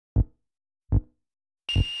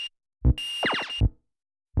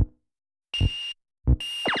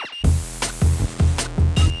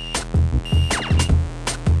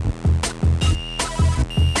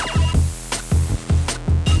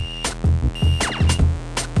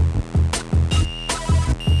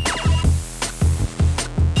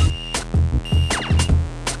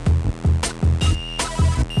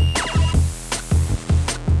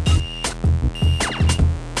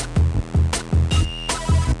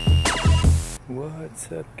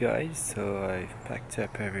What's up guys, so I've packed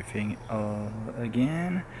up everything all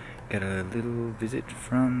again. Got a little visit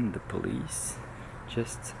from the police.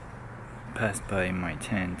 Just passed by my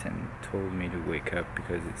tent and told me to wake up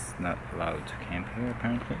because it's not allowed to camp here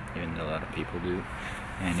apparently, even though a lot of people do,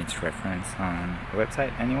 and it's referenced on the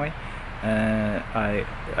website anyway.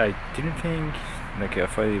 I didn't think, like I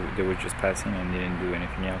thought they were just passing and didn't do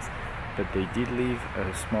anything else, but they did leave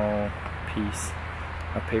a small piece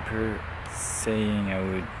of paper saying I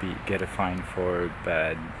would get a fine for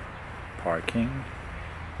bad parking,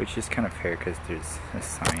 which is kind of fair because there's a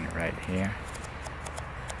sign right here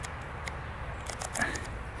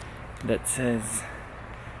that says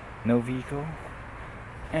no vehicle.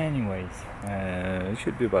 Anyways, it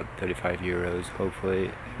should be about 35 euros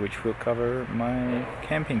hopefully, which will cover my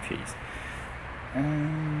camping fees.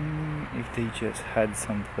 If they just had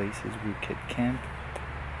some places we could camp,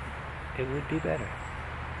 it would be better,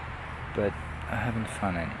 but I haven't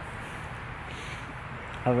found any.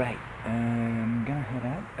 Alright, I'm gonna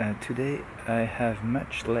head out. Today I have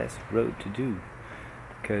much less road to do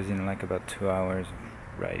because in like about 2 hours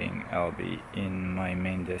of riding I'll be in my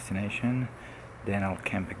main destination. Then I'll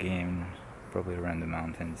camp again, probably around the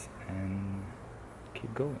mountains, and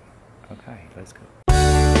keep going. Okay, let's go.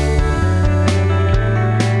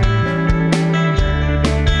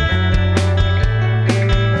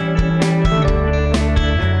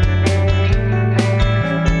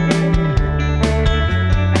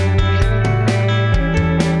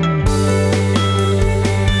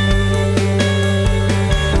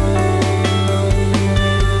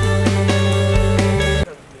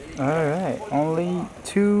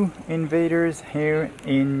 Two Invaders here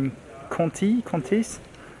in Contis.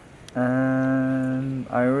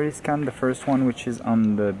 I already scanned the first one, which is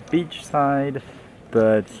on the beach side,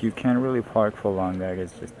 but you can't really park for long there.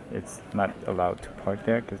 It's not allowed to park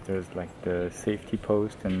there because there's like the safety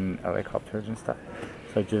post and helicopters and stuff.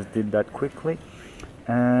 So I just did that quickly,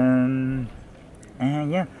 and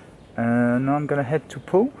yeah, now I'm gonna head to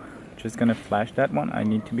Pau. Just gonna flash that one. I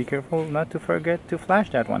need to be careful not to forget to flash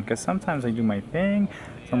that one because sometimes I do my thing,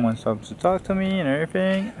 someone starts to talk to me and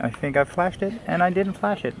everything, I think I flashed it and I didn't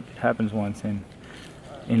flash it. It happens once in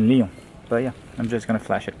Lyon, but yeah, I'm just gonna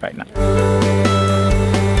flash it right now.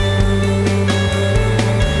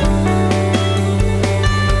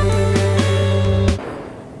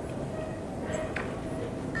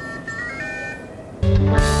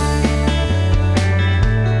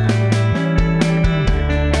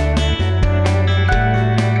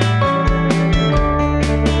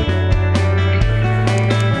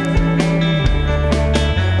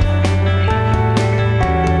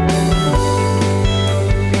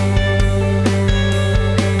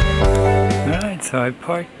 So I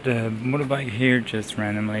parked the motorbike here just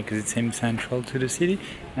randomly because it seems central to the city,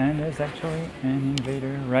 and there's actually an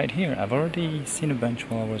Invader right here. I've already seen a bunch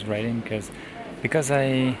while I was riding because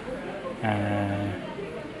I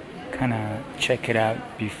kind of check it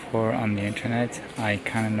out before on the internet. I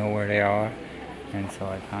kind of know where they are, and so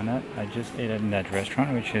I found out. I just ate in that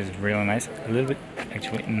restaurant, which is really nice. A little bit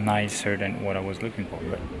actually nicer than what I was looking for,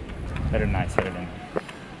 but better nicer than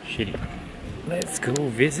shitty. Let's go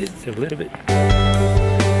visit a little bit.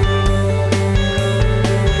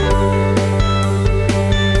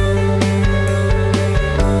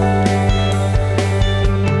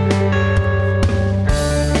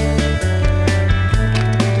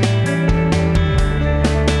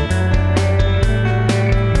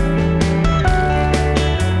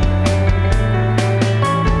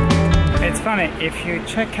 It's funny, if you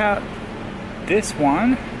check out this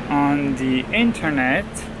one on the internet,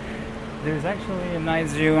 there's actually a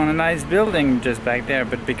nice view on a nice building just back there,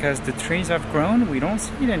 but because the trees have grown, we don't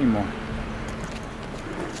see it anymore.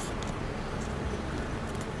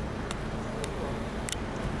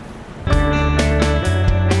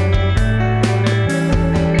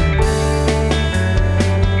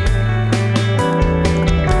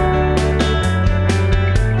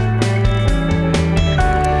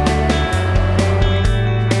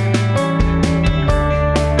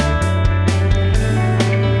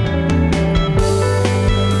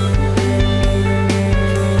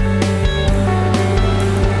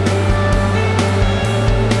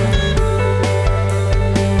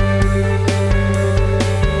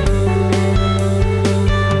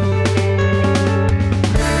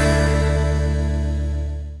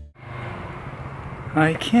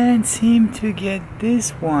 I can't seem to get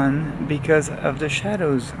this one because of the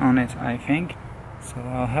shadows on it, I think. So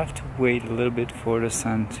I'll have to wait a little bit for the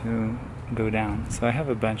sun to go down. So I have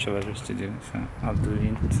a bunch of others to do, so I'll do it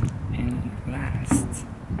in last.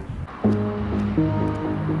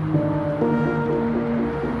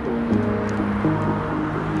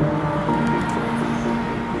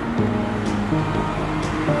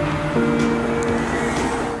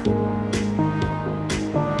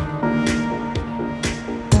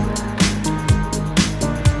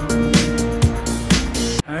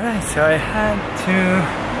 so I had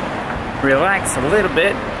to relax a little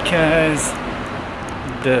bit because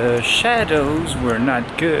the shadows were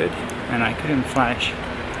not good and I couldn't flash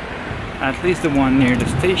at least the one near the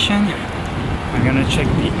station. I'm gonna check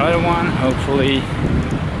the other one, hopefully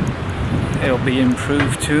it'll be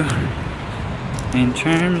improved too in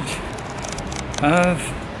terms of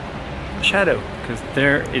shadow, because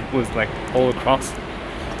there it was like all across.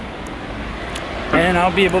 And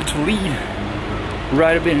I'll be able to leave,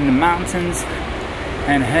 ride a bit in the mountains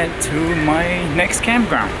and head to my next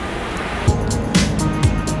campground.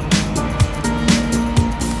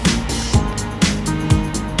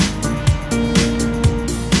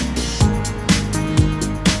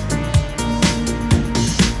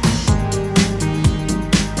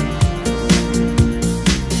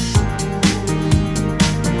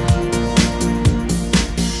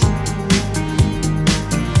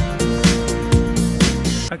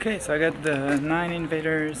 Okay, so I got the 9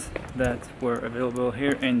 invaders that were available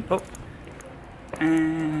here in Pau,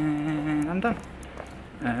 and I'm done.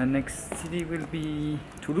 Next city will be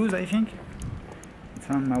Toulouse, I think. It's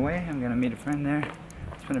on my way. I'm gonna meet a friend there,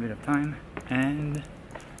 spend a bit of time, and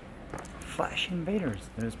flash invaders.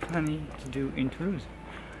 There's plenty to do in Toulouse.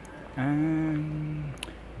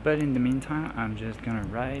 But in the meantime, I'm just gonna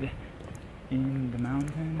ride in the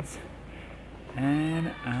mountains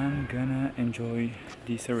and I'm gonna enjoy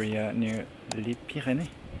this area near Les Pyrénées.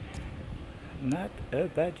 Not a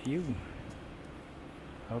bad view.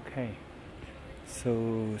 Okay,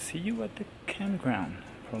 so see you at the campground.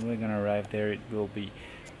 Probably gonna arrive there. There'll be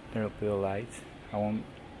a light. I won't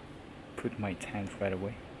put my tent right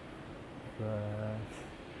away, but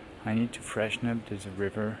I need to freshen up. There's a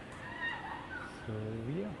river, so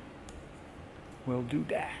yeah, we'll do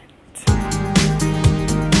that.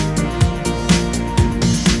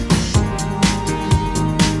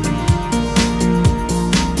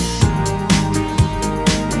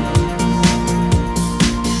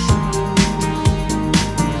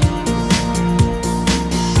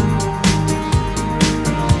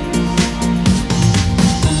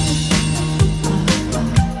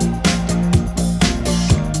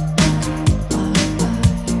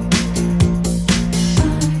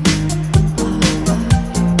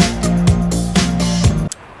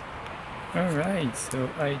 So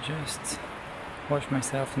I just washed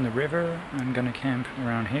myself in the river. I'm gonna camp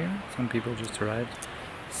around here. Some people just arrived.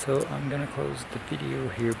 So I'm gonna close the video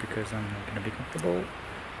here because I'm not gonna be comfortable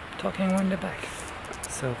talking when they're back.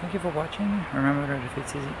 So thank you for watching. Remember that if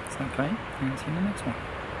it's easy, it's not fine. And see you in the next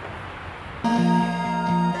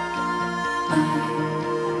one.